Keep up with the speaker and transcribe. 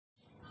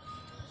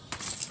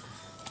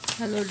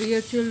Hello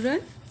dear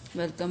children,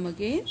 welcome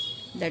again.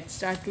 Let's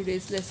start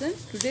today's lesson.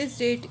 Today's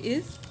date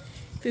is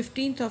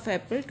 15th of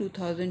April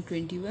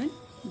 2021.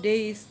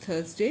 Day is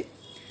Thursday.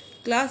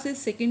 Class is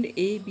 2nd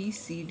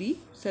ABCD.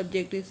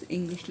 Subject is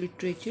English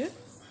Literature.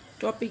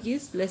 Topic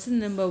is lesson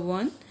number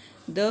 1,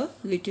 The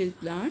Little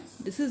Plant.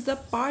 This is the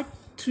part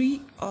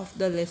 3 of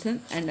the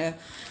lesson and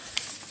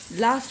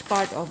last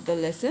part of the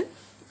lesson.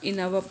 In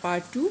our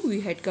part 2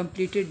 we had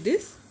completed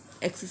this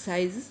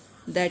exercise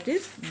that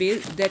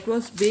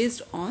was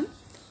based on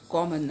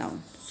common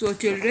noun. So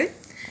children,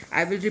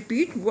 I will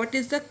repeat what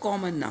is the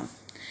common noun.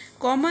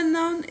 Common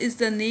noun is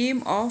the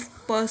name of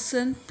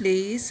person,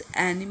 place,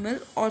 animal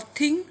or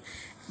thing,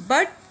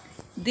 but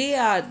they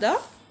are the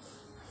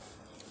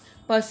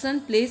person,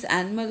 place,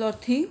 animal और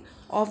thing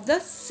of the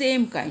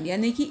same kind,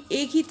 यानी कि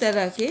एक ही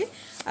तरह के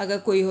अगर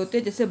कोई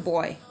होते, जैसे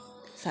बॉय,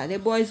 सारे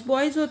बॉयज़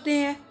बॉयज़ होते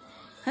हैं,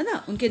 है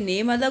ना, उनके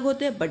नेम अलग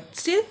होते हैं but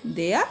still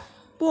they are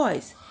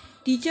boys.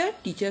 Teacher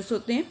teachers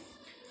होते हैं,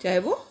 चाहे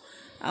वो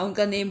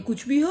उनका नेम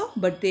कुछ भी हो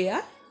but they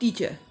are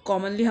teacher.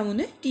 Commonly हम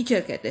उन्हें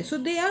टीचर कहते हैं. सो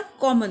they are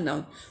common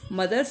noun.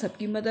 Mother,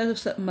 सबकी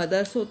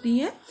मदर्स होती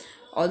हैं,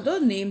 ऑल्दो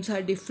नेम्स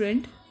आर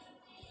डिफरेंट,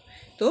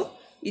 तो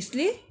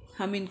इसलिए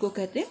हम इनको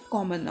कहते हैं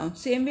common noun.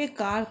 Same way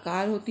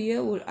car होती है,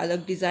 वो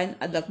अलग डिज़ाइन,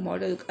 अलग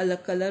मॉडल,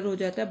 अलग कलर हो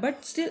जाता है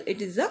but still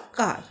it is a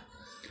car.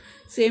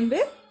 Same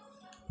way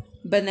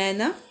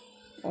banana,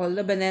 all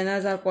the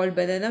bananas are called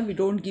banana. We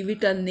don't give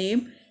it a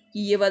name कि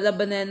ये वाला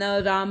बनाना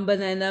राम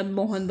बनाना,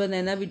 मोहन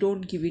बनाना. We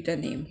don't give it a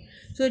name.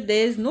 So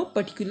there is no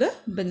particular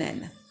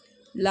banana.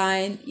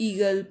 Lion,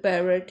 eagle,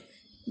 parrot,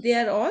 they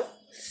are all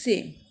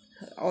same.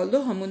 Although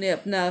हम उन्हें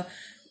अपना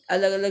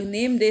अलग अलग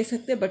name दे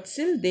सकते, but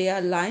still they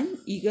are lion,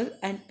 eagle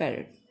and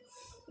parrot.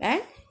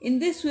 And in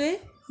this way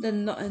the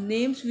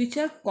names which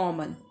are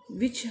common,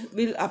 which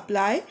will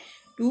apply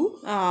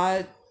to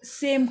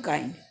same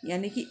kind,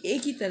 यानी कि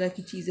एक ही तरह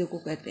की चीज़ों को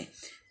कहते हैं.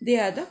 They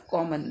are the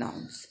common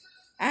nouns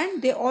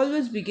and they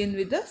always begin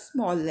with a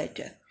small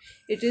letter.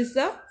 It is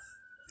the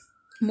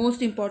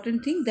most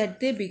important thing that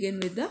they begin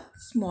with a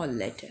small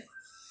letter.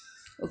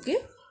 Okay,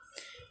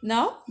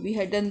 now we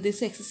have done this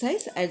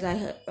exercise as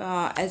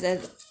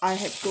I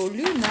have told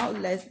you. Now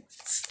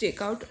let's take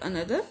out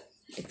another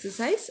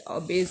exercise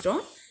based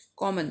on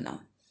common noun.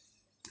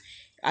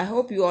 I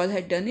hope you all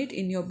had done it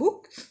in your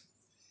book.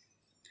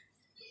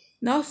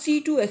 Now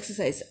C2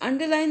 exercise.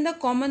 Underline the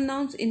common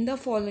nouns in the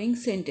following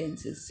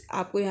sentences.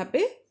 आपको यहाँ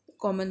पे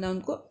common noun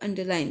को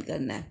underline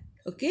करना है.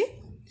 Okay,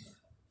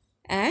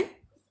 and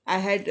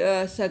I had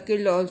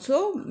circle also,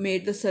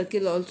 made the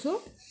circle also,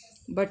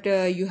 but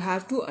you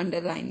have to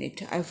underline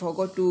it. I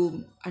forgot to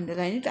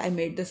underline it. I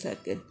made the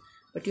circle,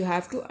 but you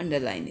have to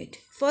underline it.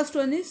 First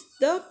one is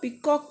the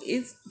peacock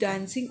is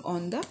dancing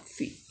on the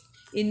field,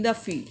 in the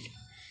field.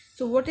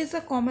 So what is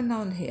the common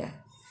noun here?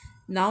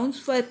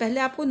 Nouns पर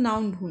पहले आपको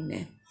noun ढूंढना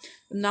है.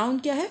 Noun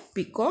क्या है?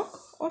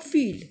 Peacock और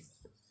field.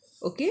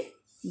 Okay,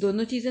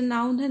 दोनों चीज़ें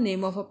नाउन है.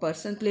 Name of a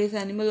person, place,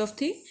 animal of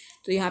thing.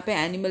 तो यहाँ पे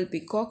एनिमल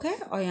पिकॉक है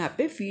और यहाँ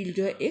पे फील्ड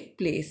जो है एक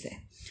प्लेस है.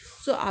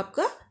 सो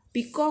आपका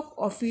पिकॉक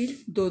और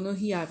फील्ड दोनों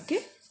ही आपके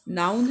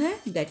नाउन है.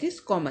 दैट इज़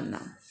कॉमन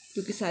नाउन,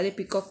 क्योंकि सारे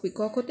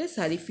पिकॉक होते हैं,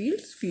 सारी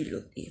फील्ड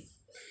होती है.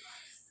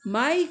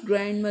 My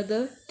grand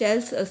mother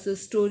tells us a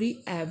story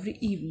every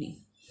evening.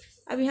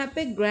 अब यहाँ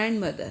पे ग्रैंड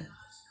मदर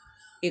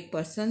एक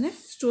पर्सन है,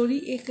 स्टोरी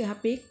एक यहाँ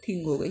पे एक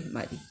थिंग हो गई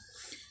हमारी.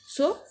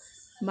 सो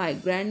my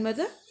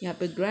grandmother, यहाँ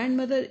पे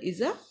grandmother is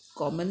a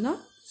common noun,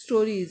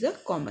 story is a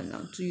common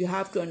noun. So you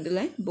have to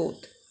underline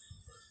both.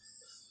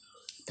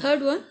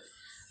 Third one,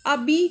 a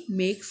bee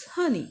makes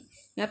honey.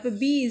 यहाँ पे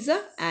bee is a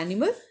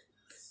animal,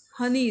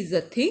 honey is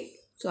a thing.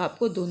 So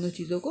आपको दोनों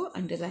चीज़ों को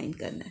underline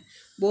करना है.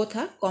 Both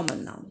are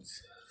common nouns.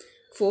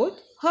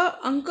 Fourth, her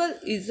uncle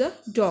is a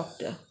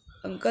doctor.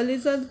 Uncle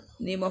is a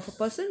name of a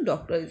person,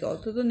 doctor is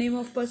also the name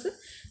of person.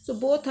 So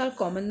both are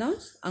common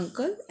nouns,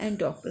 uncle and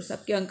doctor.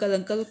 सबके uncle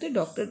होते हैं,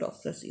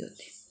 doctors ही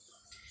होते हैं.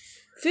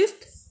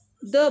 Fifth,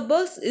 the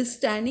bus is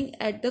standing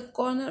at the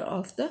corner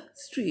of the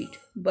street.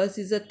 Bus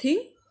is a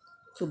thing,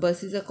 so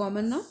bus is a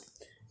common noun.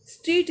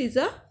 Street is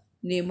a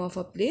name of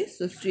a place,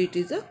 so street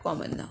is a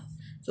common noun.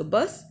 So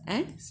bus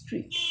and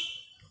street.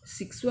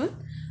 Sixth one,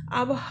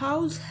 our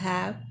house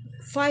have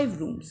 5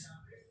 rooms,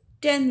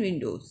 10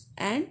 windows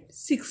and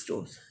 6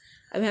 doors.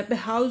 अब यहाँ पे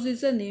house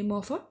is a name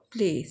of a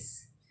place.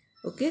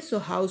 Okay, so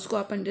house को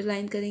आप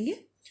underline करेंगे.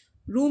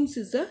 Rooms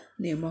is the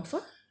name of a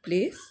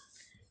place.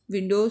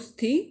 Windows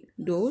thing,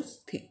 doors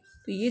thing.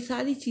 तो ये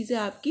सारी चीज़ें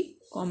आपकी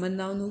कॉमन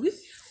नाउन होगी.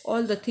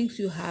 All the things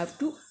you have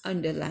to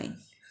underline.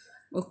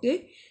 Okay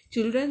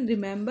children,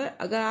 remember,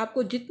 अगर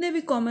आपको जितने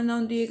भी कॉमन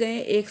नाउन दिए गए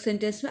हैं एक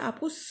सेंटेंस में,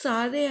 आपको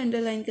सारे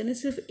अंडरलाइन करने,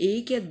 सिर्फ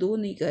एक या दो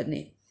नहीं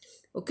करने.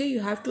 Okay,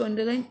 you have to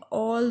underline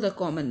all the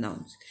common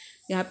nouns.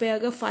 यहाँ पे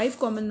अगर 5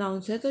 कॉमन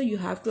नाउन्स है तो you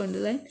have to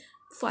underline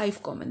 5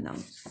 common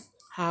nouns.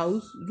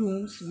 House,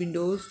 rooms,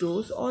 windows,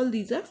 doors, all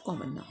these are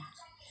common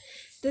nouns.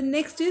 The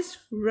next is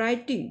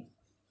writing.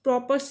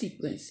 Proper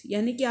sequence,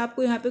 यानी कि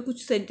आपको यहाँ पे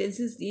कुछ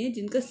सेंटेंसेस दिए हैं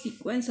जिनका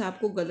सीक्वेंस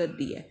आपको गलत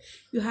दिया है.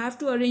 You have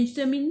to arrange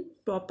them in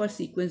proper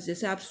sequence.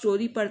 जैसे आप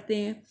स्टोरी पढ़ते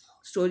हैं,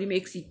 स्टोरी में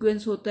एक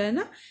सीक्वेंस होता है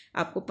ना,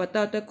 आपको पता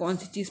होता है कौन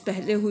सी चीज़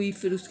पहले हुई,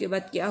 फिर उसके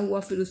बाद क्या हुआ,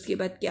 फिर उसके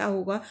बाद क्या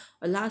होगा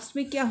और लास्ट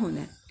में क्या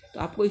होना है. तो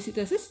आपको इसी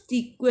तरह से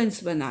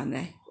सीक्वेंस बनाना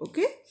है.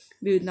 Okay,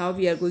 now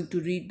we are going to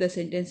read the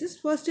sentences.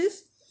 First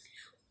is,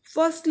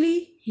 firstly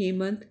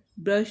Hemant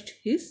brushed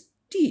his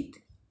teeth.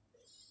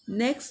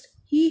 Next,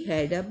 he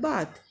had a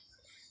bath.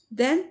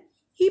 Then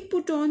he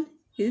put on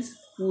his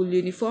school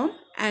uniform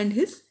and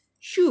his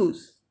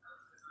shoes.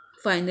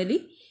 Finally,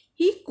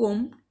 he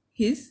combed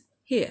his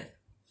hair.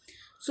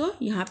 So,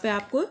 यहाँ पे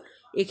आपको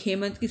एक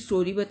हेमंत की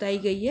story बताई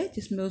गई है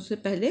जिसमें उससे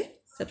पहले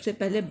सबसे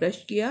पहले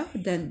ब्रश किया,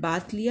 देन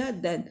बाथ लिया,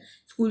 देन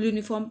स्कूल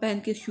यूनिफॉर्म पहन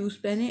के शूज़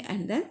पहने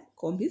and then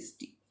comb his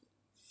teeth.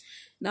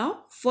 Now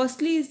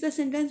firstly is the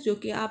sentence जो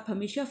कि आप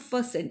हमेशा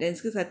फर्स्ट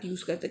सेंटेंस के साथ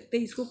यूज़ कर सकते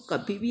हैं. इसको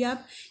कभी भी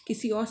आप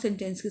किसी और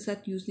सेंटेंस के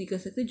साथ यूज़ नहीं कर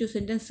सकते. जो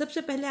सेंटेंस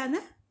सबसे पहले आना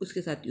है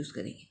उसके साथ यूज़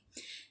करेंगे.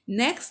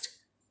 नेक्स्ट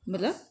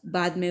मतलब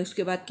बाद में,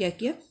 उसके बाद क्या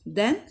किया,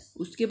 देन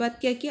उसके बाद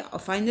क्या किया, और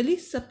फाइनली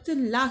सबसे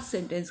लास्ट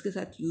सेंटेंस के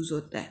साथ यूज़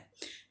होता है.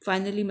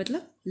 फाइनली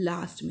मतलब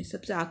लास्ट में,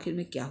 सबसे आखिर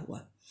में क्या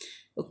हुआ.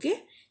 ओके,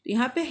 तो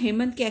यहाँ पे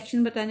हेमंत के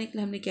एक्शन बताने के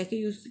लिए हमने क्या क्या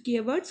यूज़ किए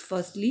words,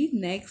 firstly,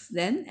 next,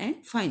 then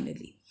and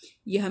finally.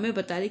 ये हमें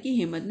बता रहे कि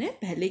हेमंत ने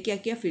पहले क्या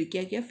किया, फिर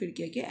क्या किया, फिर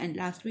क्या किया एंड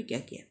लास्ट में क्या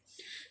किया.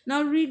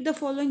 Now read the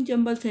following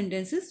jumble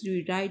sentences.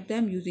 Rewrite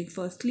them using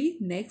firstly,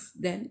 next,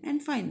 then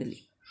and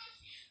finally.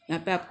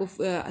 यहाँ पे आपको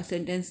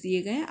सेंटेंस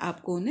दिए गए हैं,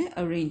 आपको उन्हें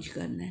अरेंज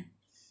करना है.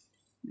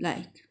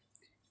 Like,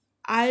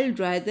 I'll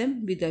dry them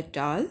with a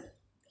towel.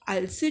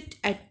 I'll sit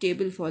at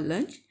table for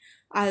lunch.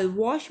 I'll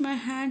wash my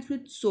hands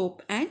with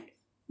soap and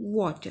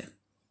water.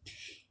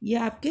 ये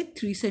आपके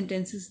 3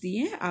 सेंटेंसेस दिए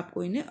हैं,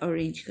 आपको इन्हें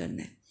अरेंज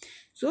करना है.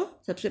 सो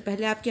सबसे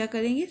पहले आप क्या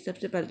करेंगे,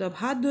 सबसे पहले तो आप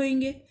हाथ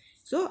धोएंगे.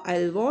 सो I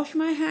will wash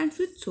my hands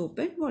with soap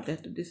and water.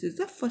 तो this is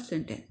the first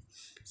sentence.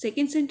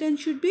 Second sentence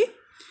should be,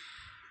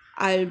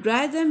 I will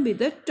dry them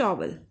with a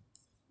towel.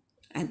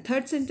 And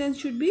third sentence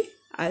should be,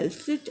 I will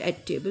sit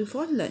at table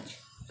for lunch.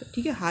 तो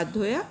ठीक है, हाथ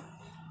धोया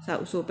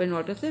soap and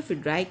water से, फिर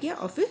dry किया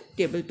और फिर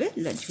टेबल पे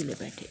लंच के लिए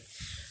बैठे.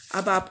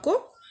 अब आपको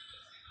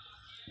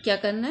क्या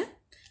करना है,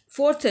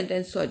 fourth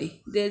sentence, sorry,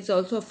 there is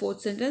also a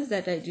fourth sentence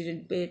that I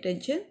didn't pay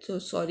attention, so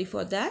sorry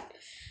for that.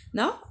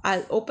 Now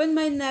I'll open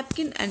my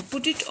napkin and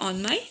put it on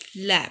my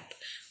lap.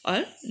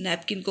 और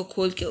नैपकिन को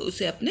खोल के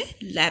उसे अपने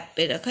लैप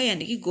पे रखा,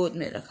 यानी कि गोद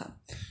में रखा.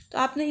 तो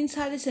आपने इन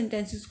सारे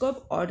सेंटेंसेस को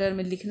अब ऑर्डर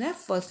में लिखना है,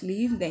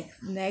 फर्स्टली,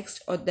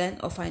 नेक्स्ट और देन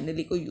और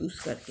फाइनली को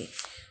यूज़ करके.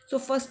 सो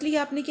फर्स्टली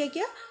आपने क्या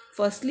किया,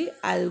 firstly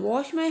I will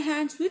wash my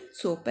hands with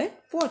soap and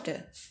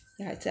water.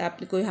 जैसे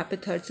आपने को यहाँ पे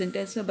थर्ड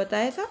सेंटेंस में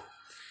बताया था.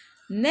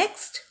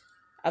 नेक्स्ट,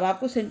 अब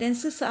आपको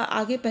सेंटेंस से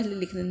आगे पहले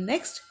लिखना,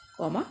 next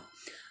comma,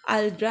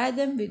 I will dry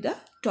them with a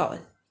towel.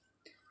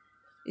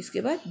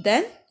 इसके बाद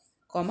then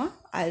comma,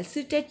 I will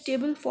sit at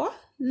table for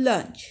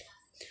lunch.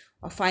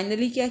 और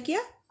फाइनली क्या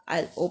किया,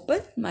 I will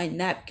open my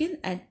napkin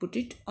and put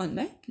it on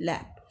my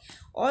lap.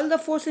 All the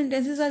 4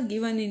 sentences are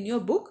given in your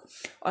book.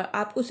 और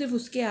आपको सिर्फ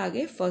उसके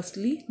आगे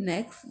फर्स्टली,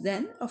 नेक्स्ट,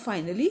 देन और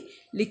finally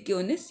लिख के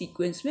उन्हें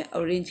सीक्वेंस में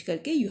अरेंज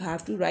करके you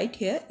have to right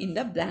here in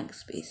the blank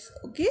space.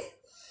 Okay.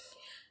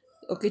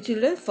 Okay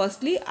children,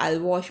 firstly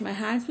I'll wash my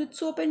hands with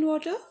soap and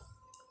water.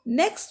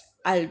 Next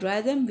I'll dry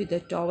them with a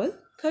towel.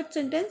 Third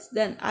sentence,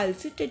 then I'll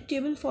sit at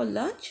table for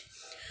lunch.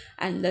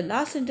 And the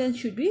last sentence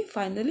should be,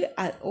 finally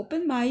I'll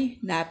open my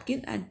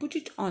napkin and put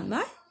it on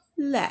my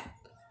lap.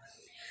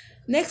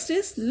 Next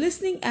is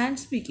listening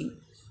and speaking.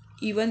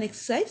 Even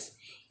exercise.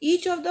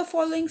 Each of the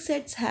following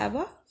sets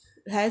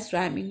has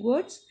rhyming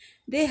words.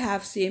 They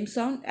have same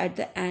sound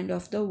at the end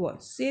of the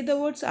words. Say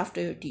the words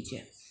after your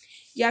teacher.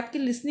 ये आपकी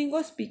listening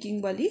और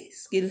speaking वाली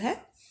skill है.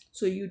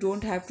 So you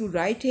don't have to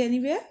right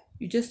anywhere,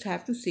 you just have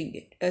to sing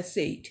it,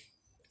 से it.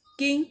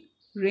 King,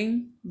 ring,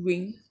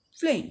 wing,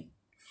 flame.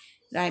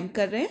 Rhyme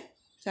कर रहे हैं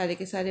सारे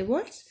के सारे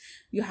words.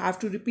 You have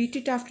to repeat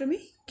it after me.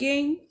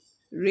 King,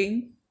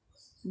 ring,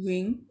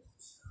 wing,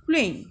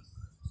 flame.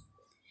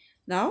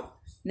 Now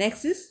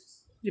next is,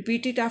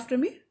 repeat it after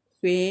me.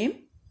 Fame,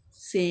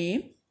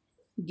 same,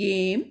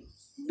 game,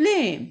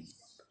 blame.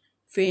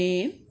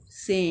 Fame,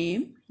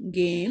 same,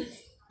 game,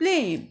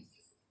 blame.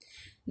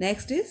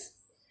 Next is,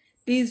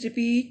 please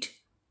repeat,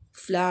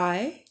 fly,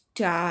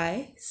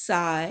 tie,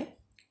 sigh,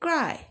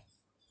 cry.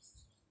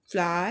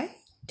 Fly,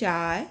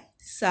 tie,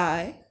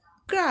 sigh,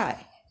 cry.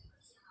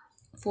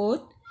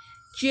 Fourth,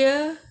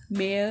 cheer,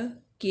 mare,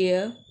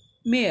 care,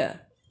 mare.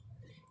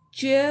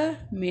 Cheer,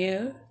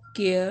 mare,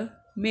 care,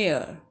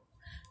 mare.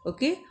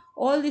 Okay,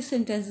 all these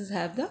sentences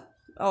have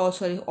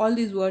all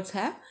these words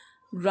have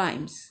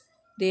rhymes.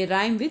 They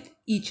rhyme with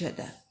each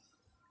other.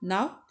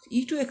 Now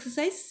E2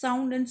 exercise,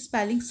 sound and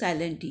spelling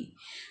silently.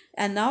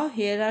 And now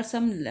here are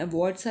some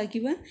words are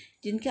given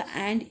जिनका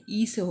and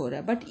E से हो रहा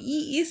है, but E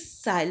is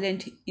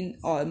silent in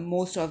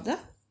most of the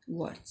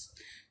words.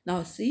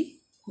 Now see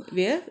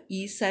where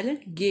E is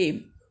silent.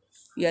 Game,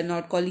 we are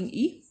not calling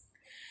E.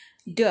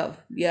 Dove,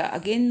 we are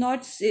again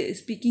not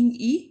speaking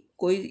E.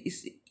 कोई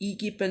इस ई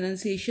की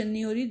pronunciation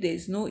नहीं हो रही, there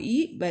is no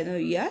E when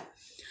we are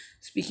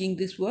speaking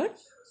this word.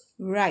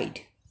 Ride,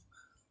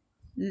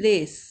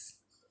 less,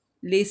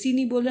 Lesi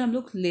नहीं बोल रहे हम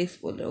लोग, लेस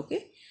बोल रहे, ओके।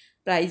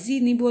 प्राइजी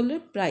नहीं बोल रहे,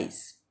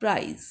 प्राइस,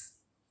 प्राइज।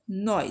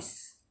 नॉइस,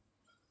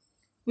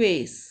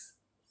 वेस,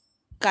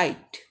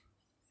 काइट,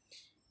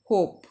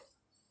 होप,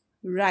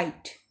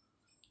 राइट,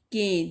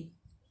 केन,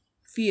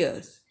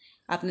 फियर्स।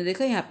 आपने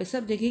देखा यहाँ पे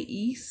सब जगह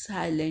ई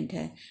साइलेंट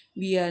है,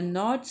 we are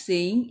not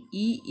saying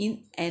E in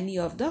any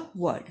of the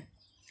word.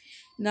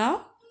 Now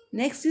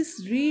next is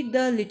read the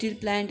little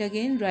plant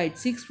again, right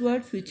 6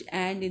 words which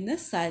and in the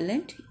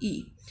silent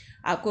ई।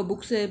 आपको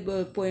book से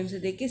poem से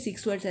देख के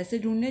 6 वर्ड्स ऐसे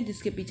ढूंढने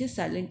जिसके पीछे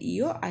साइलेंट ई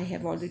हो। I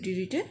have already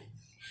written.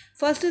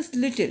 First is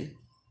little,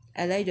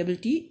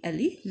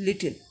 LITTLE,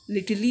 little,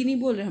 लिटिली नहीं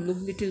बोल रहे हम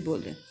लोग, लिटिल बोल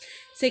रहे हैं।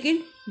 Second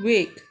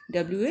wake,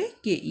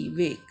 WAKE,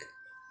 wake.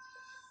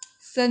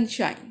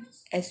 Sunshine,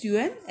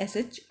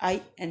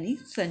 SUNSHINE,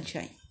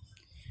 sunshine.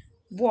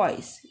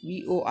 Voice,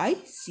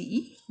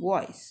 VOICE,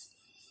 voice.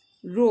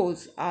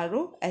 Rose,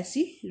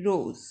 ROSE,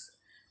 rose.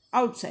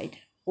 Outside,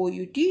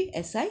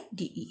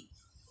 OUTSIDE.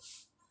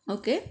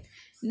 Okay,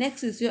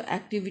 next is your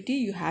activity.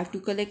 You have to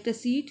collect a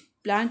seed,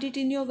 plant it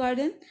in your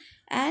garden,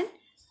 and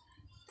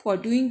for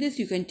doing this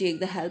you can take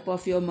the help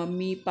of your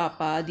mummy,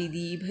 papa,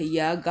 didi,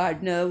 bhaiya,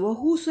 gardener,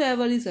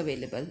 whosoever is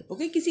available.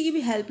 Okay, किसी की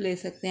भी help ले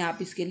सकते हैं आप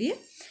इसके लिए,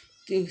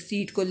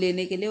 seed को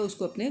लेने के लिए,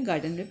 उसको अपने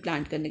गार्डन में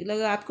प्लांट करने के लिए।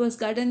 अगर आपके पास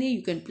गार्डन है,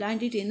 you can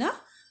plant it in a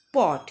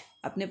pot,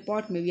 अपने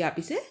पॉट में भी आप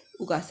इसे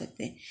उगा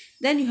सकते हैं।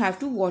 Then you have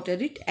to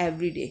water it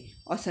every day,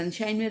 और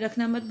सनशाइन में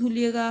रखना मत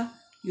भूलिएगा,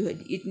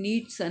 इट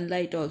नीड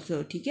सनलाइट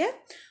ऑल्सो, ठीक है।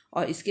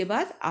 और इसके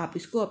बाद आप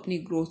इसको अपनी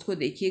ग्रोथ को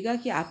देखिएगा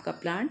कि आपका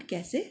प्लांट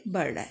कैसे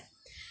बढ़ रहा है।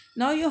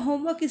 Now your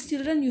homework is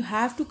children, you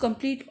have to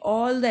complete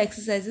all the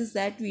exercises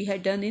that we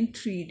had done in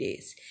 3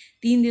 days।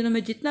 3 दिनों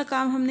में जितना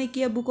काम हमने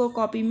किया बुक और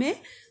कॉपी में,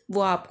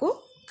 वो आपको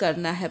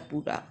करना है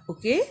पूरा।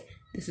 Okay,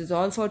 this is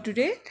all for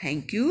today,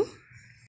 thank you.